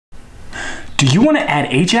Do you want to add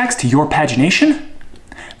AJAX to your pagination?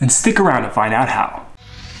 Then stick around to find out how.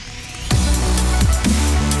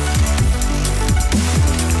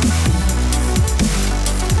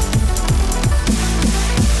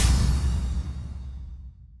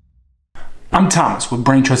 I'm Thomas with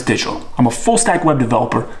Brain Trust Digital. I'm a full-stack web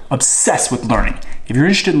developer obsessed with learning. If you're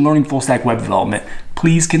interested in learning full-stack web development,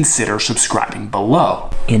 please consider subscribing below.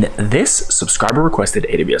 In this subscriber-requested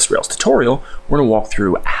AWS Rails tutorial, we're going to walk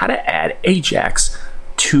through how to add AJAX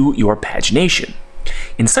to your pagination.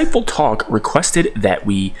 Insightful Talk requested that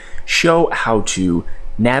we show how to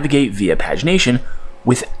navigate via pagination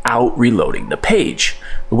without reloading the page.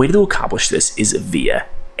 The way to accomplish this is via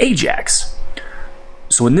AJAX.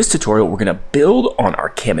 So in this tutorial, we're going to build on our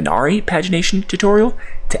Kaminari Pagination tutorial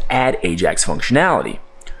to add AJAX functionality.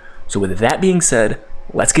 So with that being said,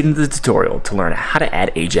 let's get into the tutorial to learn how to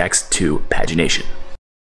add AJAX to pagination.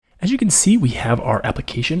 As you can see, we have our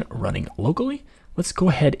application running locally. Let's go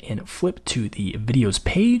ahead and flip to the videos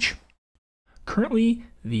page. Currently,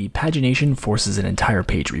 the pagination forces an entire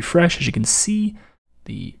page refresh. As you can see,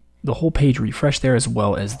 the whole page refreshed there, as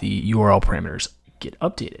well as the URL parameters get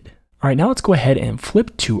updated. All right, now let's go ahead and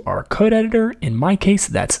flip to our code editor. In my case,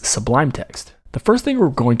 that's Sublime Text. The first thing we're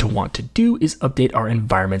going to want to do is update our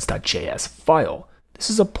environments.js file. This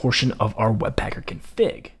is a portion of our Webpacker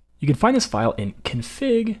config. You can find this file in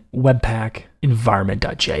config webpack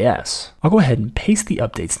environment.js. I'll go ahead and paste the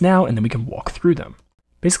updates now, and then we can walk through them.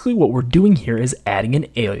 Basically, what we're doing here is adding an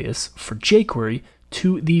alias for jQuery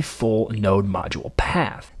to the full node module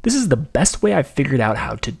path. This is the best way I've figured out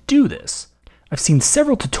how to do this. I've seen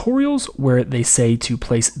several tutorials where they say to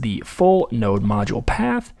place the full node module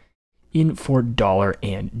path in for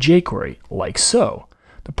 $and jQuery, like so.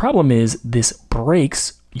 The problem is this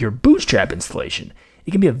breaks your Bootstrap installation.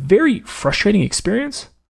 It can be a very frustrating experience,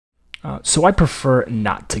 so I prefer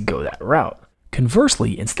not to go that route.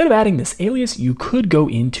 Conversely, instead of adding this alias, you could go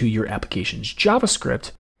into your application's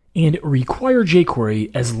JavaScript and require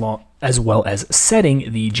jQuery as well as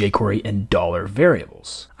setting the jQuery and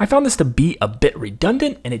 $variables. I found this to be a bit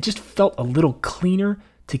redundant, and it just felt a little cleaner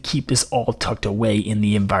to keep this all tucked away in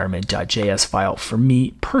the environment.js file for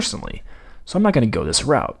me personally. So I'm not going to go this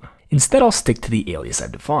route. Instead, I'll stick to the alias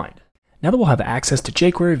I've defined. Now that we'll have access to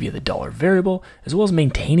jQuery via the $variable, as well as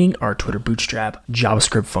maintaining our Twitter Bootstrap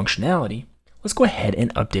JavaScript functionality, let's go ahead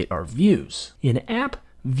and update our views. In app,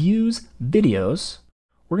 views, videos,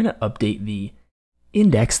 we're going to update the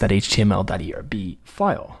index.html.erb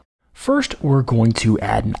file. First, we're going to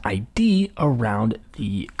add an ID around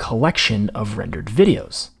the collection of rendered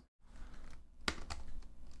videos.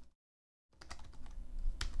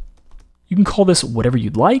 You can call this whatever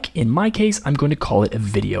you'd like. In my case, I'm going to call it a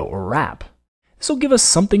video wrap. This will give us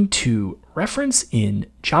something to reference in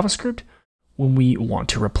JavaScript when we want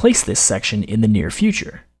to replace this section in the near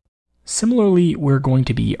future. Similarly, we're going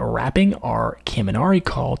to be wrapping our Kaminari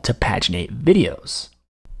call to paginate videos.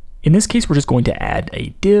 In this case, we're just going to add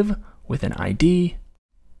a div with an ID.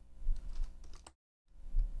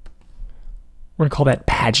 We're going to call that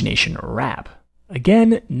pagination wrap.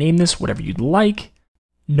 Again, name this whatever you'd like,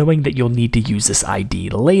 knowing that you'll need to use this ID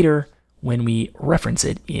later when we reference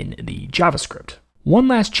it in the JavaScript. One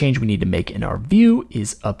last change we need to make in our view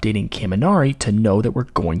is updating Kaminari to know that we're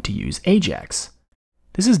going to use AJAX.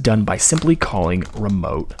 This is done by simply calling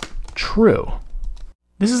remote true.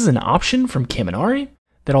 This is an option from Kaminari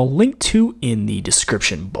that I'll link to in the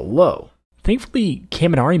description below. Thankfully,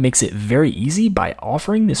 Kaminari makes it very easy by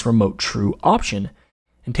offering this remote true option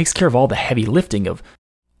and takes care of all the heavy lifting of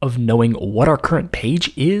knowing what our current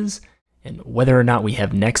page is and whether or not we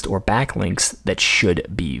have next or backlinks that should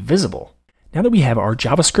be visible. Now that we have our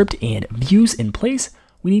JavaScript and views in place,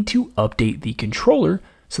 we need to update the controller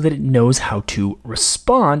so that it knows how to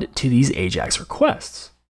respond to these AJAX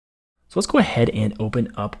requests. So let's go ahead and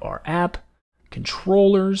open up our app,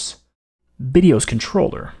 controllers, videos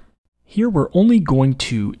controller. Here we're only going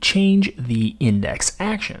to change the index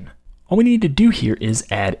action. All we need to do here is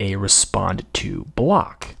add a respond to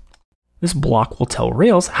block. This block will tell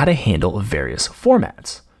Rails how to handle various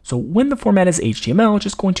formats. So when the format is HTML, it's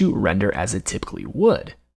just going to render as it typically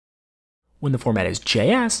would. When the format is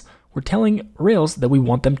JS, we're telling Rails that we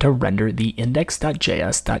want them to render the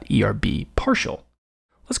index.js.erb partial.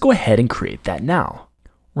 Let's go ahead and create that now.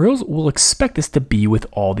 Rails will expect this to be with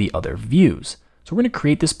all the other views. So we're going to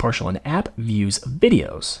create this partial in app views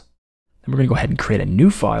videos. Then we're going to go ahead and create a new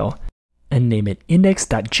file and name it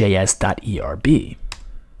index.js.erb.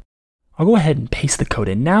 I'll go ahead and paste the code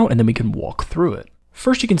in now, and then we can walk through it.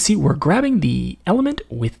 First, you can see we're grabbing the element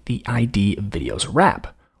with the ID videos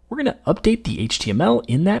wrap. We're going to update the HTML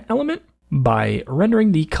in that element, by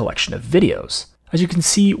rendering the collection of videos. As you can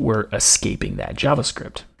see, we're escaping that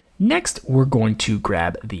JavaScript. Next, we're going to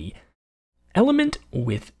grab the element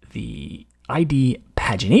with the ID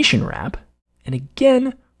pagination wrap, and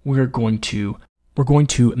again, we're going to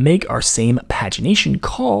make our same pagination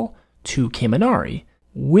call to Kaminari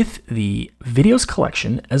with the videos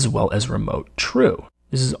collection as well as remote true.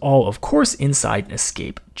 This is all, of course, inside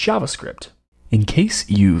escape JavaScript. In case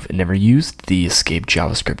you've never used the escape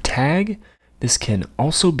JavaScript tag, this can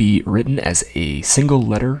also be written as a single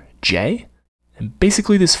letter J. And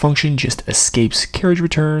basically this function just escapes carriage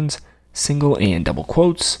returns, single and double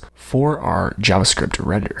quotes for our JavaScript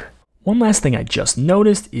render. One last thing I just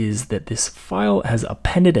noticed is that this file has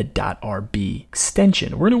appended a .rb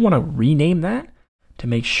extension. We're going to want to rename that to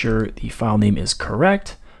make sure the file name is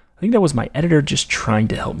correct. I think that was my editor just trying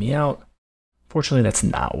to help me out. Fortunately, that's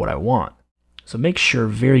not what I want. So make sure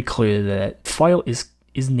very clearly that file is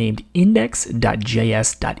named index.js.erb.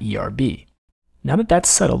 Now that that's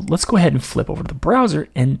settled, let's go ahead and flip over to the browser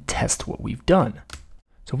and test what we've done.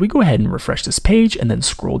 So if we go ahead and refresh this page and then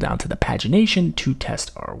scroll down to the pagination to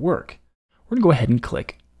test our work, we're going to go ahead and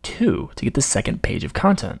click 2 to get the second page of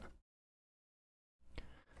content.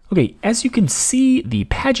 Okay, as you can see, the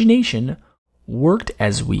pagination worked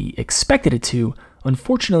as we expected it to.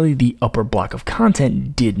 Unfortunately, the upper block of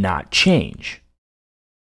content did not change.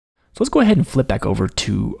 So let's go ahead and flip back over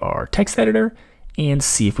to our text editor and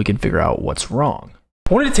see if we can figure out what's wrong.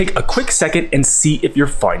 I wanted to take a quick second and see if you're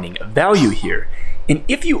finding value here. And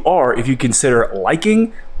if you are, if you consider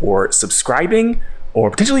liking or subscribing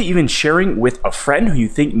or potentially even sharing with a friend who you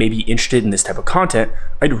think may be interested in this type of content,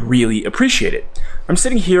 I'd really appreciate it. I'm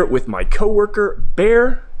sitting here with my coworker,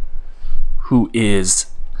 Bear, who is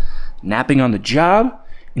napping on the job.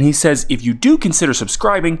 And he says if you do consider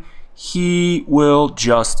subscribing, he will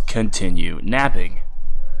just continue napping.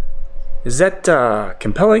 Is that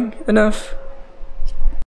compelling enough?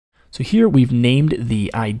 So here we've named the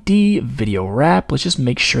ID video wrap. Let's just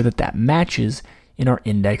make sure that that matches in our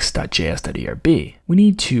index.js.erb. We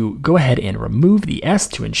need to go ahead and remove the S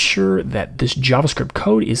to ensure that this JavaScript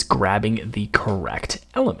code is grabbing the correct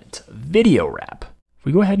element, video wrap. If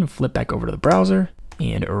we go ahead and flip back over to the browser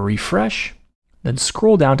and refresh, then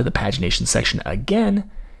scroll down to the pagination section again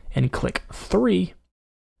and click 3,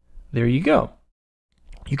 there you go.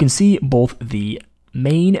 You can see both the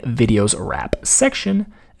main videos wrap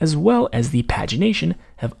section as well as the pagination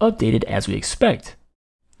have updated as we expect.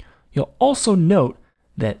 You'll also note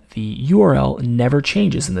that the URL never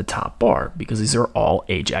changes in the top bar because these are all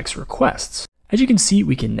AJAX requests. As you can see,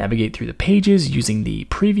 we can navigate through the pages using the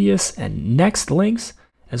previous and next links,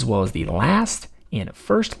 as well as the last and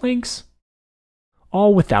first links,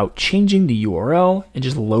 all without changing the URL and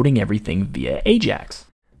just loading everything via AJAX.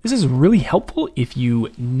 This is really helpful if you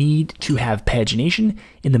need to have pagination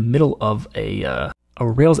in the middle of a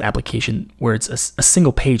Rails application where it's a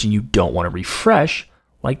single page and you don't want to refresh,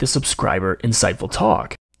 like the subscriber insightful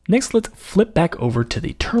talk. Next, let's flip back over to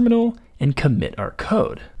the terminal and commit our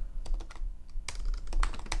code.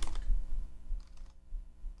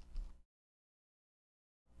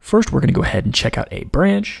 First, we're going to go ahead and check out a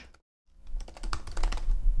branch.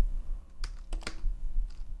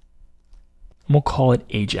 And we'll call it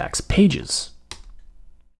AJAX Pages.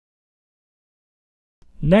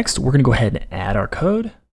 Next, we're going to go ahead and add our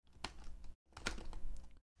code.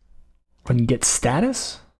 We're going to get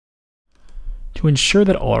status to ensure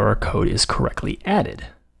that all our code is correctly added.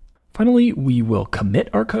 Finally, we will commit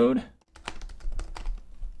our code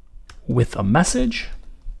with a message.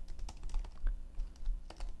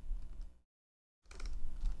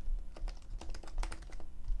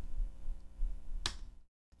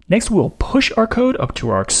 Next, we'll push our code up to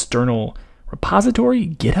our external repository,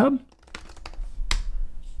 GitHub.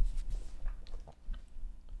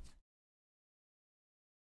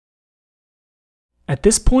 At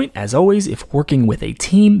this point, as always, if working with a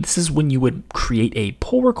team, this is when you would create a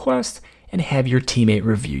pull request and have your teammate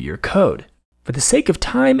review your code. For the sake of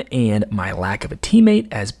time and my lack of a teammate,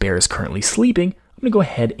 as Bear is currently sleeping, I'm going to go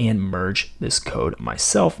ahead and merge this code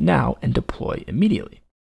myself now and deploy immediately.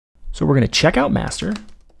 So we're going to check out master,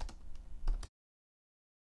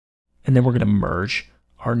 and then we're going to merge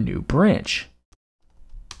our new branch.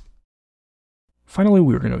 Finally,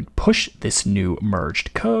 we're going to push this new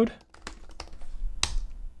merged code.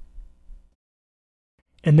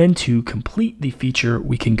 And then to complete the feature,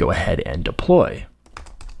 we can go ahead and deploy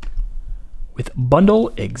with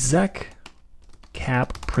bundle exec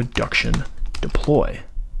cap production deploy.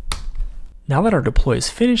 Now that our deploy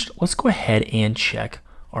is finished, let's go ahead and check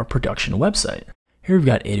our production website. Here we've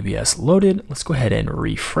got AWS loaded. Let's go ahead and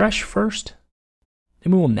refresh first.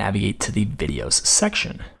 Then we will navigate to the videos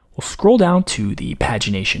section. We'll scroll down to the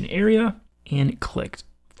pagination area and click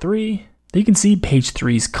 3. There you can see page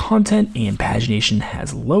 3's content and pagination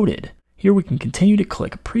has loaded. Here we can continue to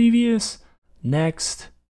click previous, next,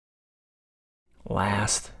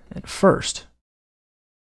 last, and first.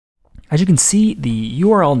 As you can see, the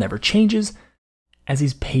URL never changes as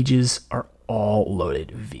these pages are all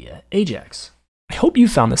loaded via AJAX. I hope you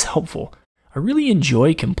found this helpful. I really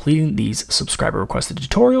enjoy completing these subscriber requested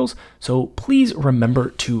tutorials, so please remember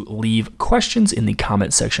to leave questions in the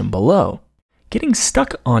comment section below. Getting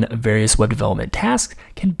stuck on various web development tasks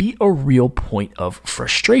can be a real point of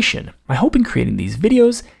frustration. My hope in creating these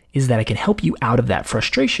videos is that I can help you out of that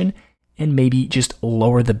frustration and maybe just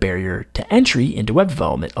lower the barrier to entry into web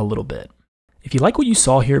development a little bit. If you like what you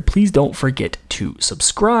saw here, please don't forget to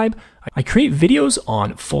subscribe. I create videos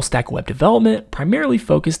on full stack web development, primarily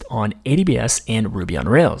focused on AWS and Ruby on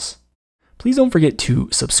Rails. Please don't forget to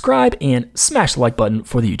subscribe and smash the like button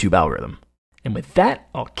for the YouTube algorithm. And with that,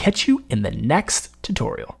 I'll catch you in the next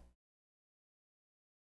tutorial.